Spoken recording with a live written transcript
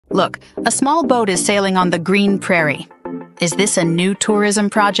Look, a small boat is sailing on the green prairie. Is this a new tourism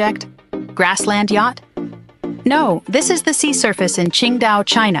project? Grassland Yacht? No, this is the sea surface in Qingdao,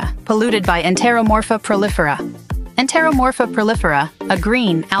 China, polluted by Enteromorpha prolifera. Enteromorpha prolifera, a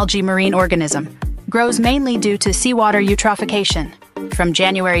green algae marine organism, grows mainly due to seawater eutrophication. From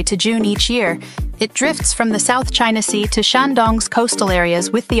January to June each year, it drifts from the South China Sea to Shandong's coastal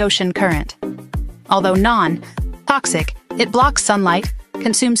areas with the ocean current. Although non-toxic, it blocks sunlight,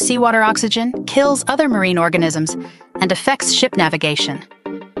 consumes seawater oxygen, kills other marine organisms, and affects ship navigation.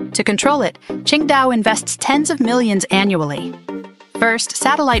 To control it, Qingdao invests tens of millions annually. First,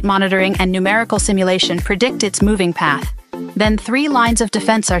 satellite monitoring and numerical simulation predict its moving path. Then 3 lines of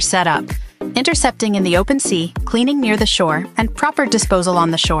defense are set up: intercepting in the open sea, cleaning near the shore, and proper disposal on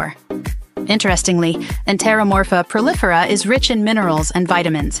the shore. Interestingly, Enteromorpha prolifera is rich in minerals and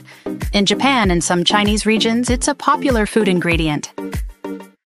vitamins. In Japan and some Chinese regions, it's a popular food ingredient.